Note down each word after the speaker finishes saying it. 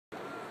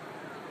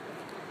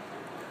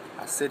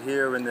I sit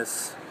here in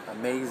this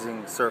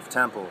amazing surf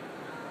temple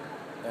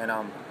and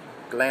I'm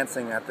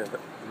glancing at the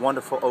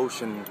wonderful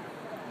ocean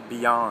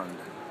beyond.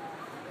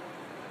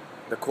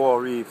 The coral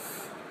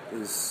reef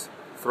is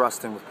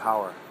thrusting with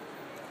power.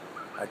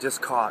 I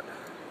just caught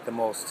the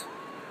most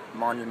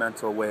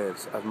monumental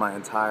waves of my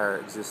entire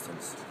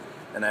existence,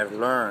 and I've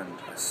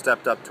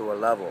stepped up to a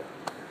level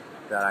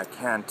that I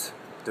can't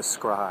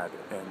describe,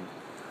 and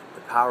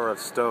the power of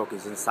Stoke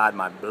is inside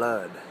my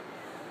blood,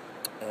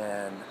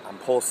 and I'm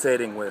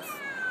pulsating with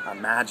a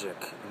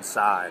magic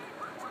inside,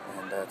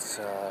 and that's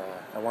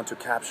I want to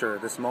capture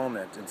this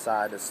moment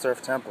inside the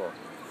surf temple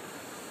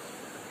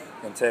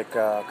and take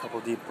a couple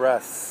deep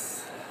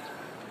breaths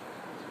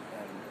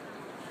and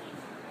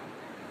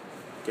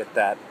get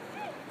that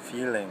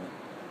feeling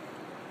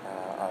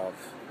of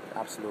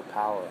absolute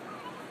power.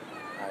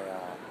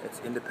 It's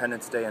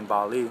Independence Day in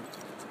Bali,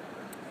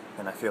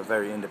 and I feel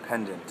very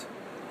independent,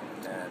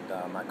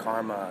 and my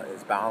karma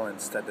is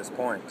balanced at this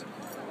point.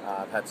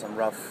 I've had some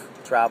rough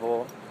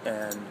travel,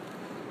 and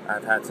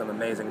I've had some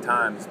amazing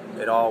times.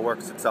 It all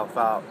works itself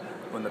out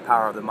when the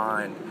power of the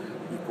mind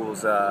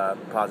equals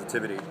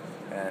positivity,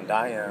 and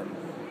I am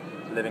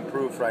living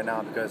proof right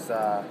now because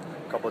a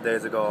couple of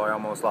days ago I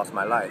almost lost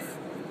my life,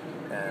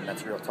 and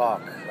that's real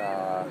talk.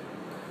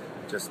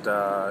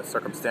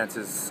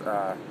 Circumstances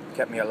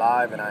kept me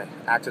alive, and I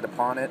acted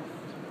upon it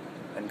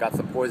and got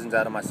some poisons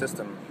out of my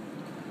system.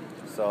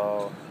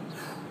 So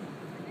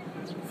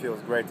it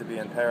feels great to be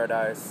in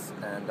paradise,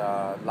 and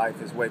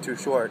life is way too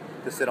short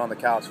to sit on the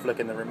couch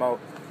flicking the remote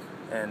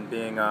and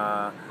being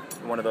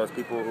one of those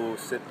people who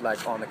sit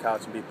like on the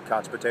couch and be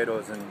couch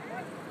potatoes, and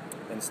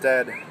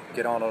instead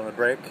get on the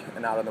break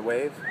and out on the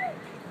wave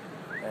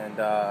and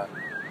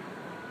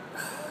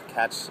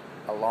catch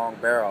a long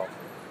barrel.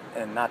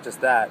 And not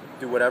just that,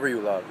 do whatever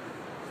you love,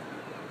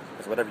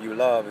 because whatever you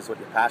love is what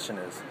your passion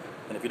is.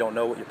 And if you don't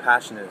know what your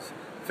passion is,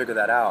 figure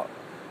that out,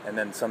 and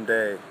then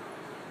someday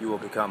you will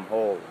become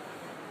whole.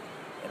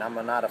 And I'm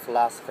not a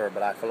philosopher,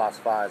 but I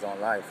philosophize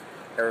on life.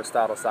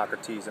 Aristotle,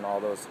 Socrates, and all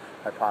those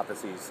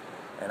hypotheses.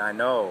 And I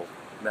know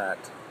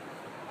that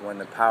when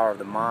the power of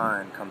the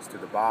mind comes to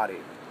the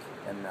body,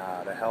 and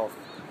the health,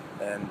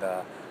 and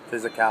the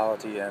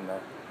physicality, and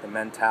the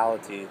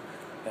mentality,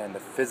 and the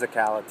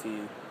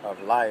physicality of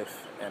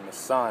life, and the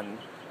sun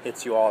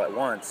hits you all at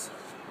once,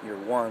 you're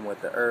one with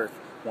the earth,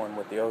 one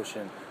with the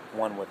ocean,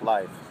 one with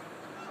life.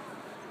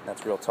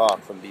 That's real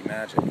talk from Be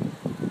Magic.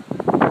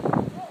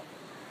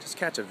 Just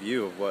catch a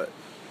view of what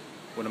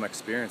I'm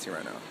experiencing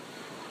right now.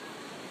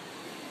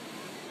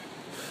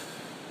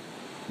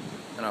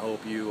 And I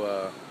hope you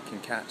can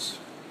catch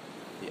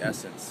the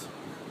essence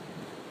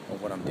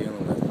of what I'm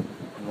dealing with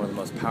in one of the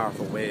most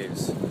powerful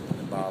waves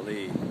in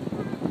Bali.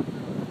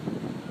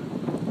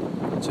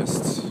 It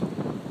just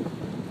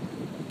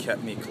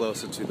kept me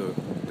closer to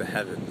the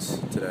heavens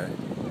today.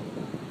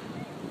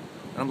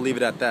 And I'm gonna leave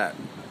it at that.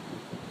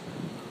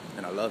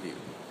 And I love you.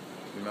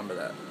 Remember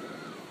that.